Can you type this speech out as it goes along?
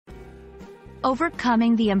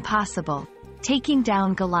Overcoming the impossible. Taking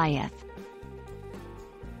down Goliath.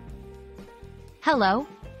 Hello,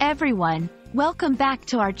 everyone. Welcome back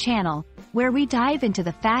to our channel, where we dive into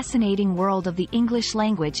the fascinating world of the English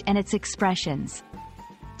language and its expressions.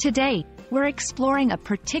 Today, we're exploring a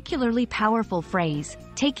particularly powerful phrase,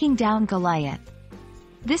 taking down Goliath.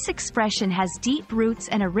 This expression has deep roots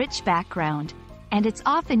and a rich background, and it's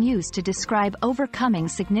often used to describe overcoming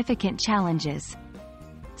significant challenges.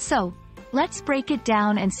 So, let's break it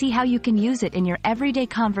down and see how you can use it in your everyday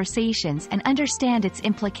conversations and understand its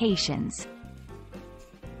implications.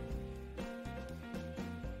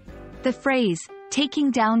 The phrase,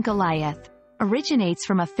 taking down Goliath, originates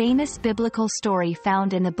from a famous biblical story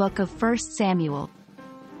found in the book of 1 Samuel.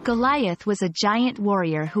 Goliath was a giant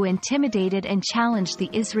warrior who intimidated and challenged the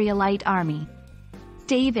Israelite army.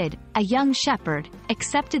 David, a young shepherd,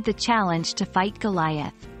 accepted the challenge to fight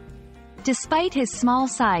Goliath. Despite his small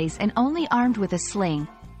size and only armed with a sling,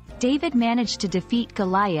 David managed to defeat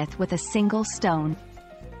Goliath with a single stone.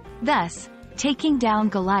 Thus, taking down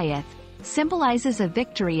Goliath symbolizes a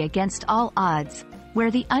victory against all odds,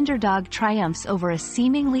 where the underdog triumphs over a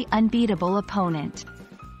seemingly unbeatable opponent.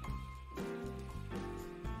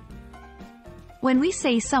 When we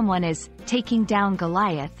say someone is taking down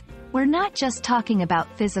Goliath, we're not just talking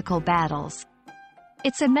about physical battles.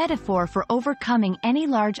 It's a metaphor for overcoming any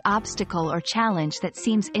large obstacle or challenge that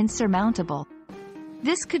seems insurmountable.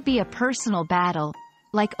 This could be a personal battle,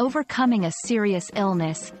 like overcoming a serious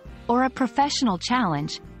illness, or a professional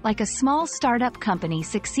challenge, like a small startup company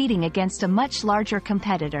succeeding against a much larger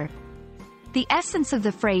competitor. The essence of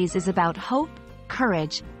the phrase is about hope,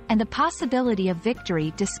 courage, and the possibility of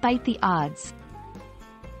victory despite the odds.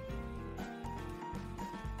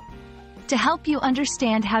 To help you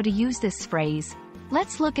understand how to use this phrase,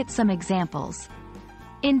 let's look at some examples.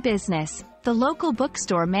 In business, the local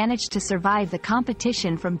bookstore managed to survive the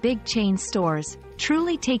competition from big chain stores,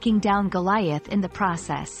 truly taking down Goliath in the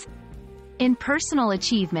process. In personal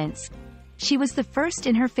achievements, she was the first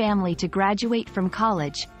in her family to graduate from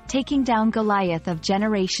college, taking down Goliath of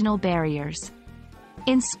generational barriers.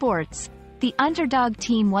 In sports, the underdog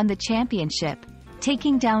team won the championship,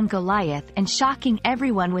 taking down Goliath and shocking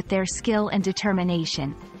everyone with their skill and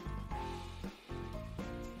determination.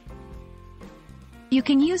 You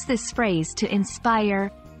can use this phrase to inspire,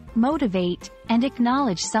 motivate, and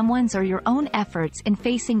acknowledge someone's or your own efforts in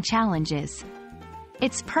facing challenges.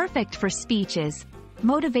 It's perfect for speeches,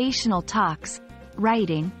 motivational talks,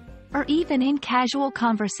 writing, or even in casual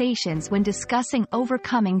conversations when discussing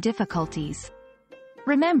overcoming difficulties.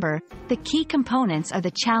 Remember, the key components are the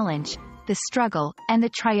challenge, the struggle, and the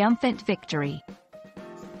triumphant victory.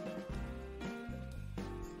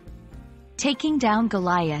 Taking down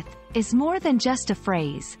Goliath is more than just a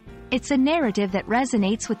phrase. It's a narrative that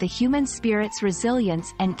resonates with the human spirit's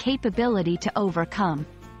resilience and capability to overcome.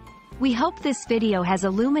 We hope this video has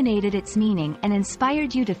illuminated its meaning and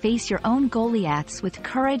inspired you to face your own Goliaths with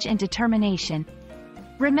courage and determination.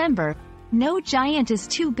 Remember, no giant is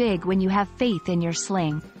too big when you have faith in your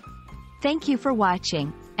sling. Thank you for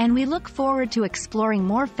watching, and we look forward to exploring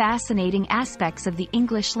more fascinating aspects of the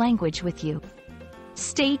English language with you.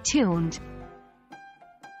 Stay tuned.